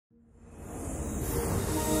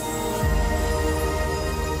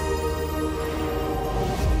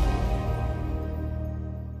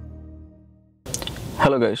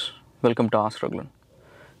Hello guys, welcome to Ask Raghulan.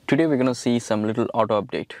 Today we're going to see some little auto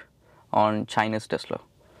update on China's Tesla.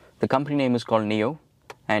 The company name is called NIO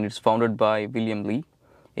and it's founded by William Li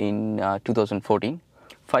in 2014,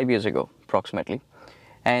 5 years ago approximately.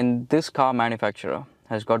 And this car manufacturer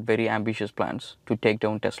has got very ambitious plans to take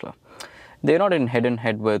down Tesla. They're not in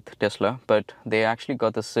head-and-head with Tesla, but they actually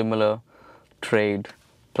got the similar trade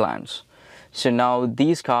plans. So now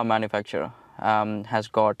these car manufacturer has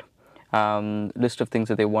got list of things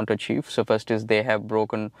that they want to achieve. So first is they have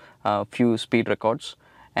broken a few speed records,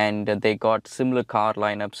 and they got similar car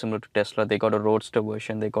lineup similar to Tesla. They got a roadster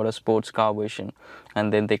version, they got a sports car version,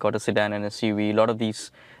 and then they got a sedan and SUV. A lot of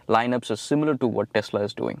these lineups are similar to what Tesla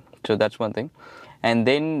is doing. So that's one thing. And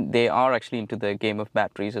then they are actually into the game of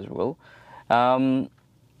batteries as well.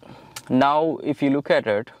 Now if you look at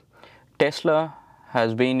it, Tesla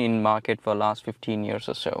has been in market for last 15 years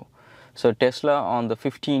or so. So Tesla on the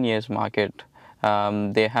 15 years market,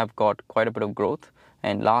 they have got quite a bit of growth,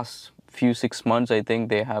 and last few 6 months I think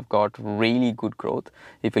they have got really good growth.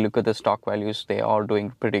 If you look at the stock values, they are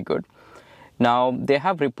doing pretty good. Now they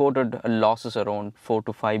have reported losses around $4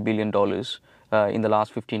 to $5 billion in the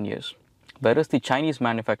last 15 years, whereas the Chinese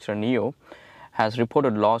manufacturer NIO has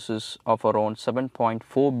reported losses of around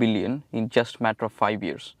 7.4 billion in just a matter of 5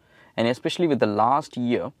 years. And especially with the last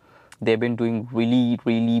year, they've been doing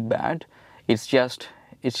really bad. It's just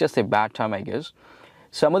a bad time, I guess.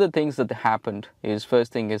 Some of the things that happened is,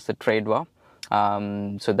 first thing is the trade war.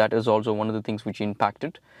 So that is also one of the things which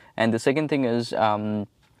impacted. And the second thing is,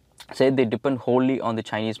 say they depend wholly on the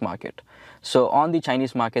Chinese market. So on the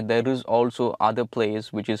Chinese market, there is also other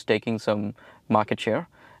players which is taking some market share.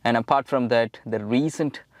 And apart from that, the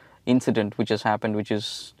recent incident which has happened, which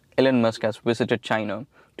is Elon Musk has visited China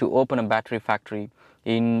to open a battery factory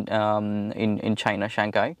in China,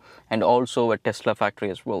 Shanghai, and also a Tesla factory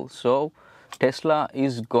as well. So Tesla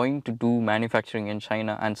is going to do manufacturing in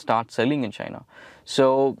China and start selling in China.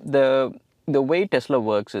 So the way Tesla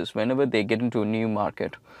works is, whenever they get into a new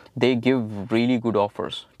market, they give really good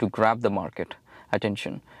offers to grab the market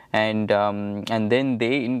attention, and then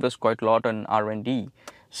they invest quite a lot on R&D.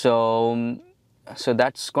 So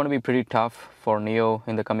that's going to be pretty tough for NIO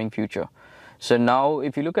in the coming future. So now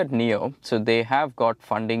if you look at NIO, so they have got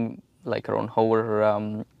funding like around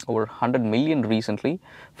over 100 million recently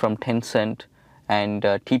from Tencent and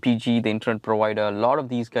TPG, the internet provider. A lot of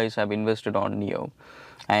these guys have invested on NIO,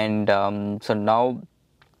 and so now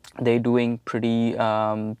they're doing pretty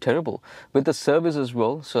terrible with the service as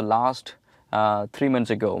well. So last 3 months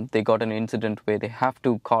ago, they got an incident where they have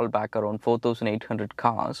to call back around 4,800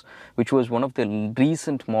 cars, which was one of the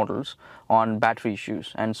recent models, on battery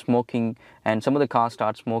issues and smoking, and some of the cars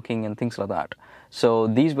start smoking and things like that. So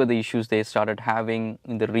these were the issues they started having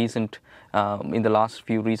in the last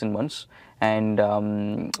few recent months, and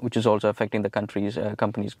which is also affecting the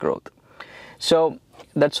company's growth. So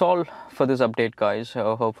that's all for this update, guys.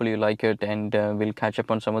 Hopefully you like it, and we'll catch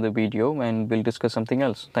up on some other video and we'll discuss something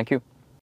else. Thank you.